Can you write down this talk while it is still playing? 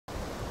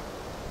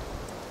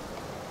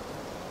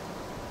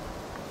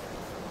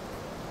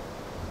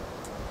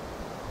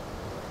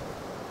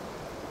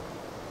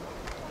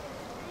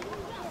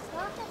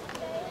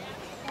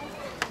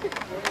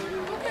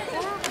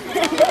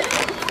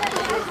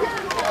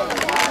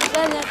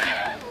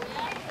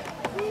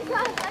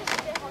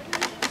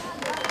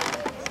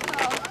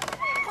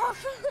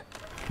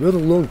Very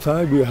long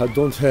time we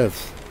don't have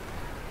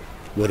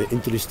very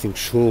interesting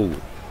show,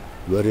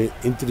 very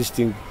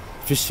interesting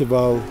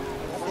festival.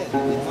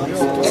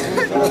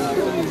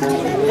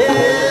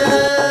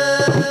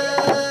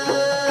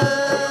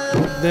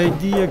 The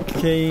idea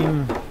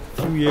came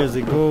a few years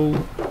ago.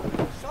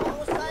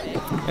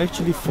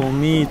 Actually, for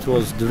me it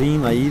was a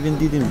dream. I even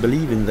didn't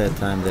believe in that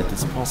time that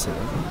it's possible.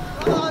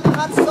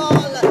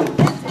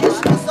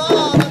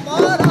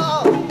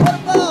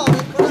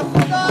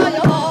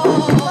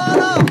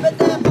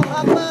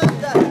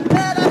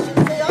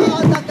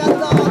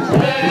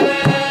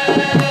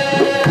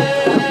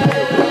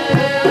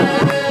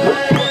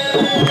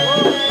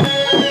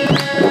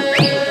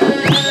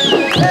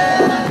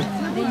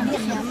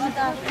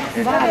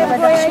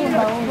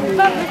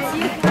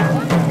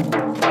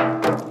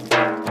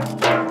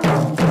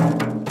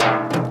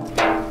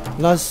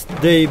 Last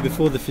day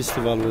before the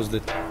festival was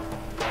the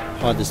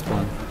hardest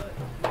one.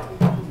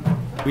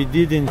 We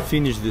didn't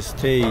finish the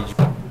stage.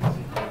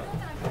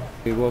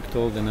 We worked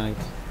all the night.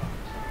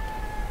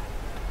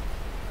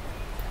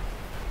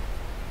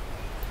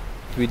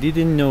 We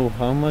didn't know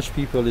how much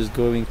people is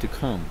going to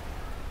come.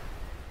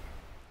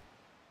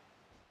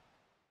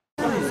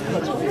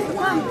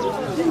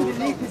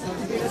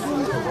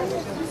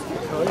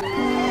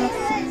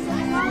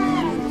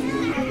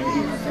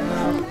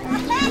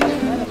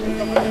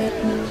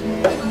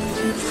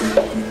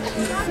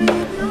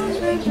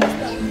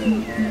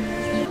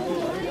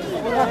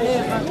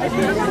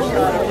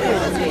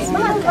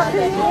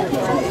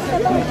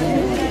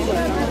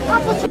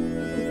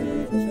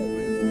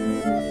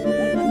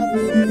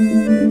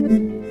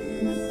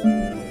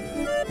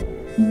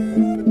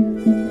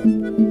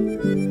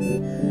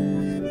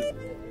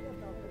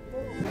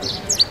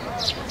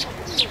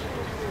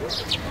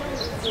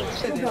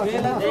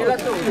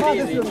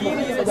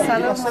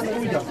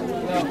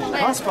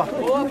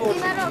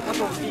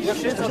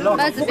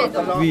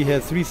 We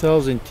had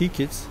 3,000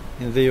 tickets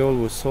and they all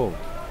were sold.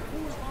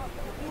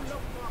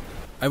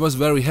 I was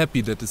very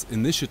happy that this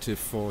initiative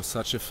for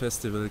such a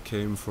festival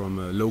came from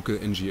a local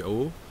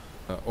NGO.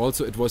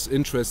 Also, it was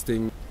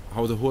interesting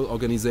how the whole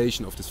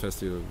organization of this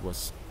festival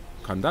was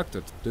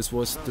conducted. This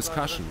was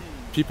discussion.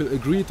 People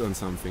agreed on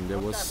something. There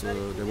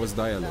was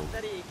dialogue.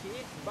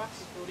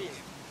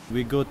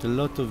 We got a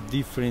lot of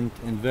different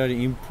and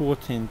very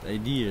important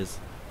ideas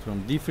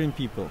from different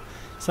people.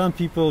 Some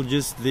people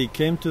they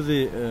came to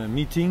the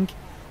meeting,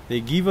 they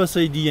give us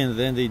idea and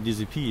then they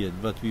disappeared.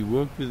 But we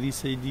worked with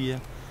this idea.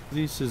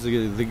 This is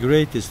the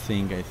greatest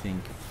thing, I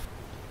think,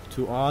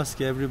 to ask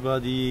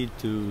everybody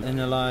to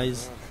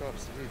analyze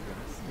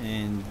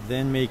and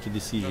then make a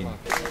decision.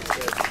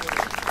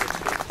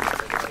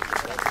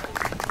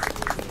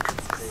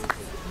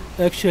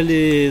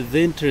 Actually,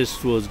 the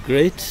interest was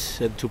great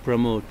to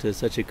promote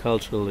such a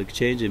cultural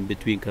exchange in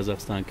between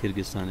Kazakhstan,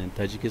 Kyrgyzstan and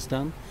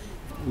Tajikistan.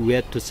 We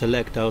had to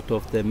select out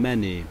of the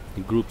many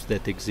groups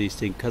that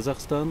exist in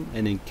Kazakhstan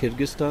and in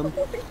Kyrgyzstan.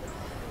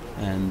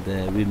 And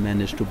we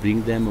managed to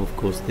bring them. Of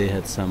course, they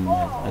had some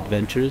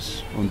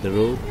adventures on the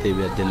road. They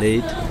were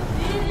delayed.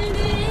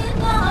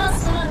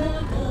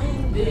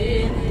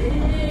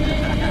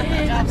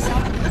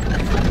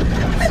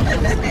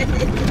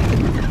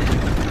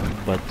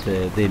 But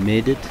they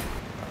made it.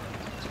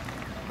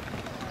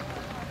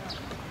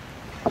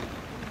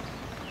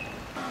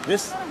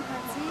 This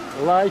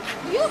like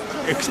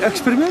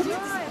experiment.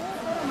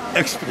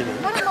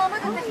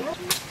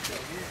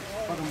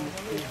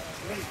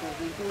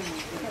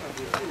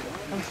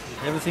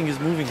 Everything is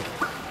moving,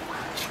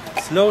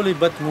 slowly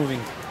but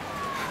moving.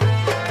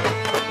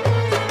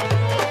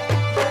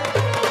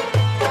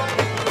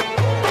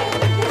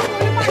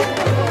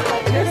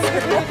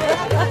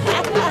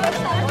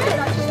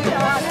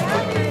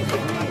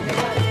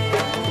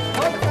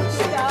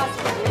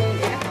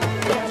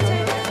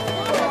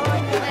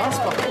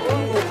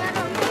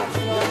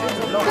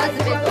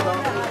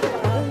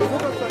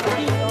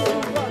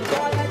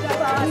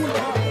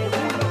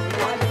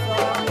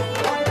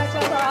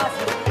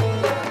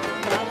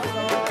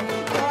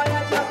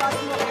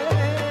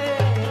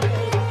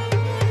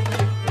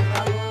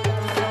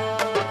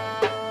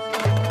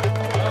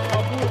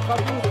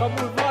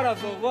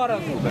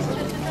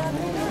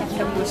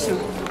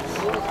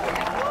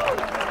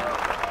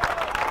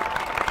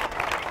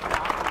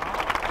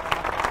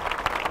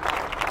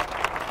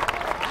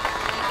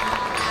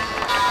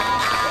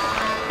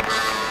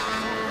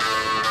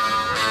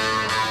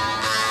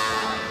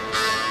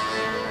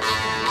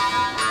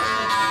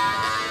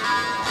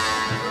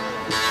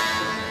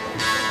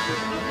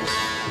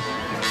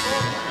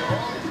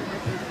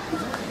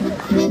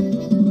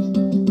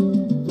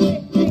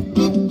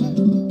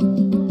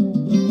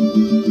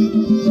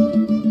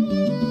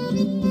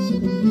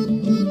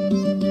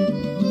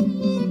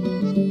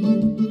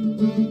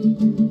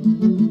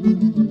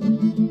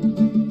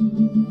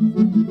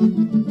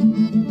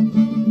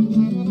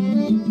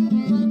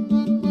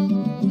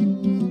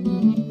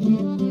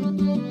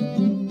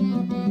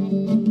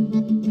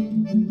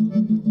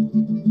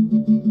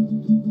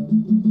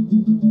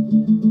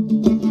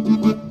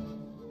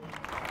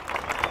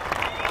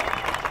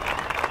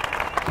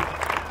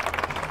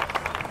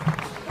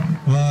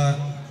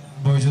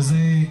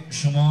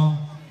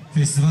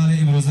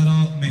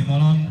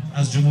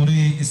 The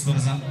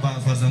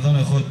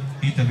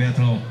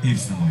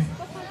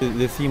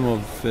theme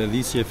of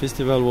this year's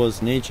festival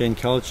was nature and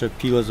culture,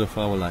 pillars of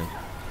our life.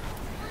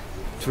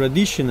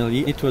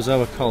 Traditionally, it was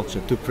our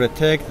culture to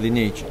protect the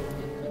nature.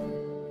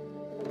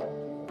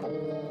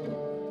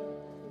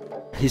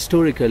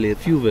 Historically,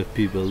 fewer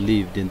people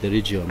lived in the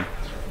region,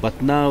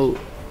 but now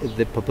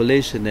the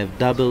population have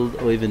doubled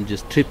or even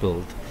just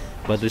tripled,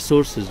 but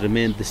resources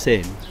remain the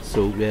same,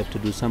 so we have to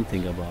do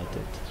something about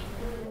it.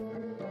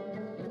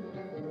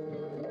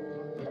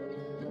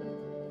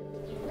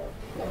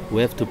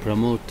 We have to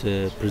promote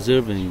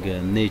preserving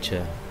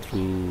nature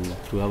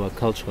through our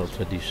cultural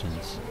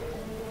traditions.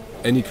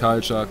 Any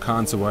culture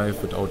can't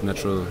survive without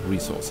natural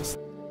resources.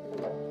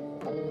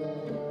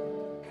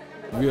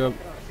 We are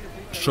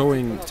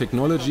showing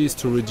technologies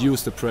to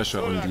reduce the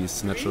pressure on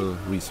these natural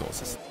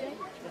resources.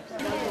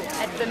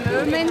 At the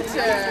moment,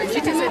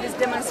 GTZ is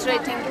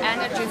demonstrating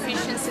energy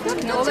efficiency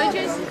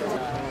technologies.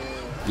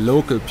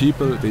 Local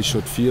people, they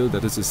should feel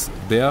that this is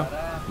their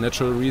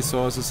natural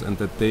resources and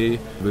that they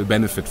will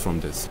benefit from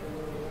this.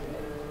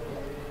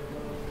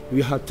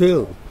 We have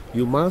told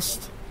you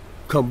must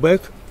come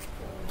back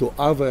to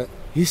our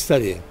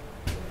history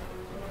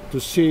to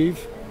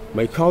save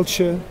my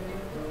culture,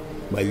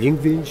 my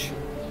language,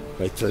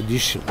 my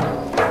tradition.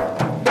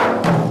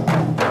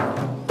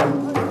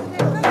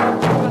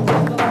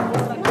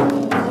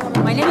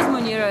 My name is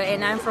Munira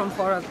and I'm from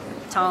Khorog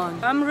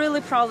town. I'm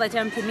really proud that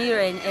I'm Pamir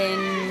and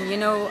you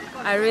know,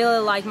 I really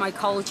like my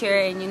culture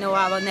and you know,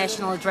 our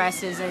national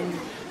dresses and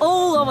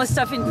all our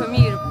stuff in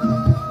Pamir.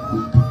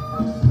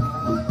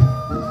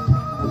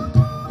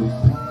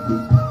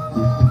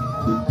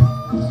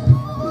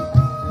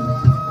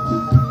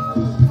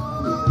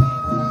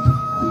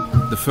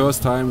 The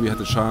first time we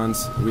had a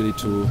chance really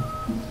to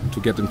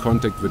get in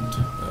contact with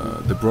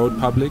the broad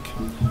public.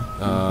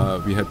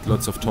 We had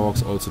lots of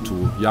talks also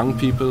to young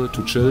people,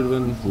 to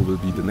children who will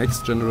be the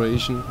next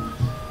generation.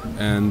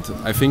 And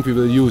I think we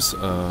will use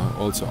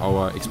also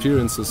our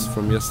experiences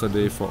from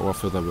yesterday for our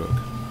further work.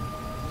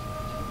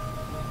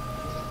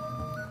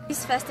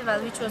 This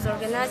festival, which was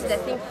organized, I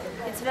think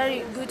it's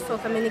very good for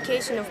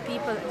communication of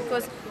people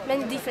because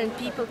many different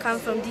people come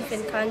from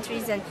different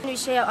countries and we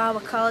share our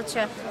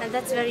culture, and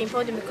that's very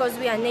important because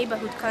we are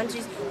neighborhood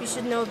countries. We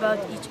should know about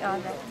each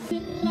other.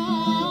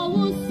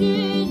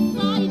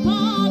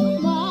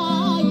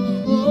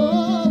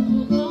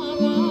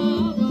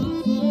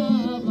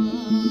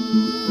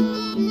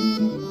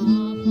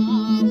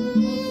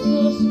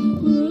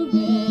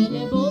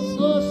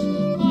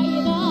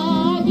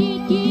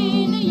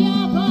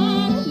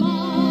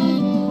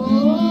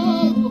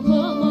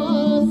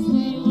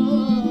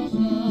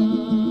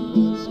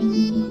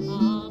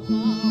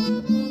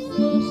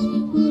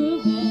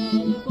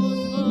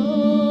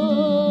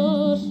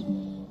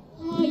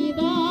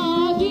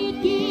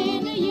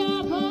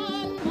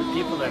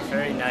 People are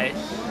very nice.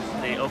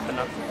 They open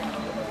up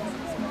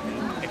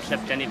and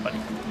accept anybody.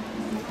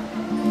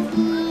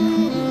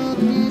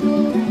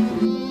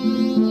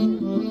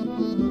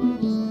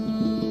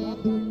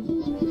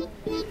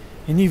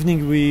 In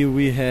evening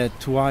we had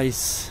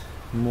twice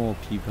more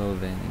people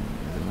than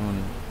in the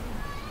morning.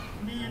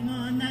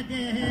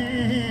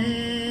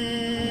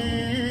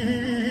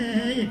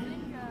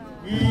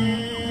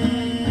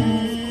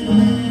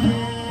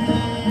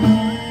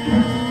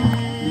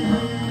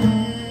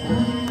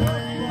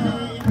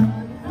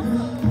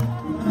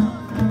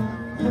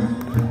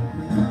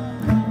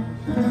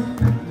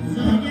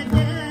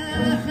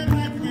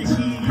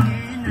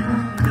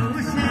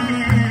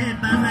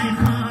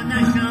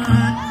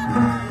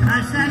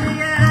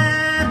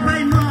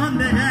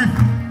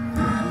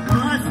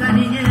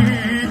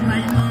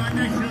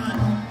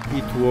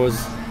 It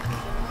was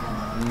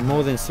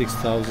more than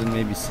 6,000,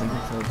 maybe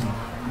 7,000.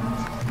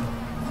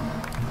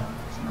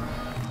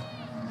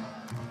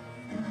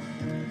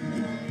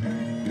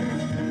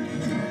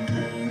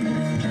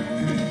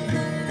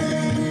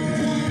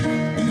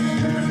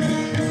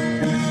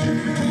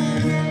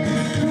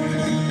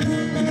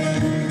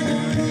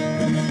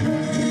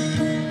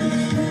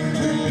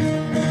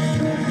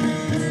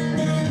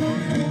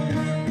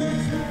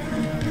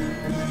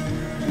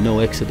 No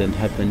accident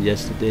happened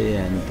yesterday,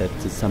 and that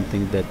is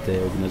something that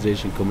the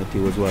organization committee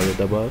was worried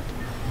about.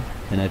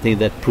 And I think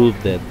that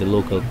proved that the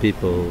local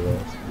people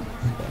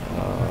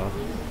are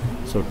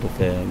sort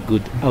of a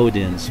good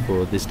audience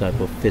for this type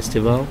of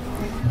festival.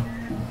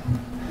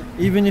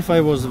 Even if I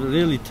was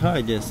really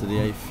tired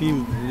yesterday, I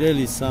feel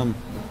really some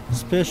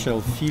special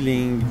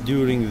feeling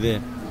during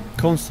the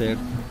concert,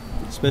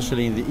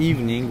 especially in the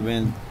evening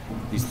when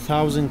these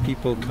 1,000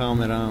 people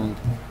come around.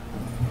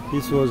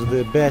 This was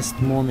the best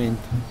moment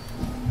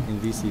in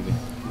this event.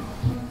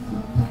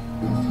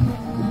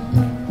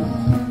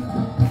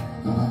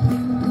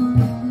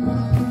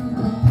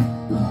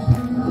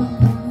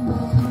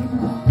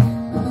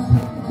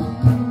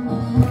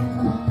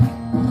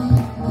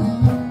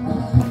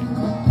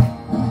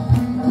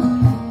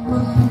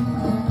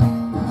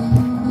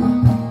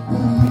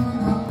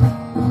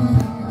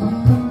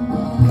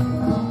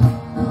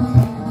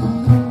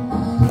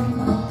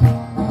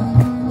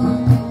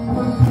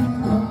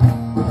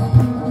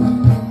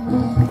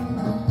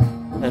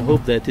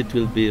 hope that it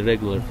will be a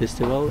regular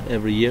festival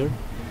every year,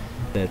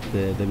 that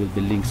there will be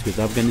links with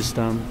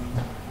Afghanistan,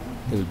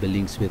 there will be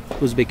links with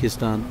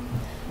Uzbekistan,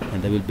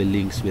 and there will be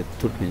links with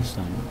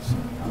Turkmenistan.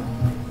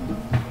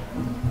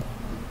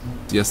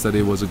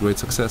 Yesterday was a great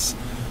success.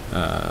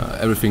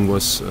 Everything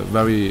was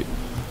very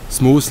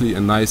smoothly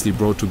and nicely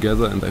brought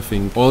together, and I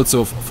think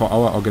also for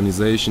our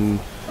organization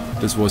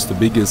this was the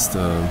biggest,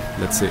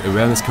 let's say,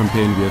 awareness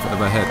campaign we have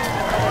ever had.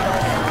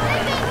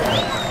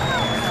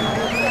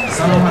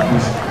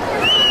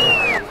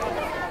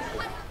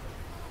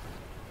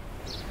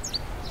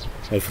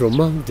 I'm from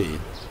mountain.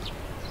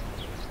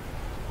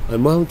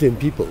 I'm mountain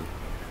people.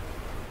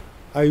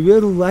 I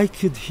very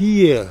like it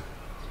here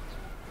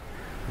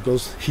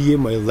because here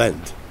my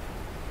land.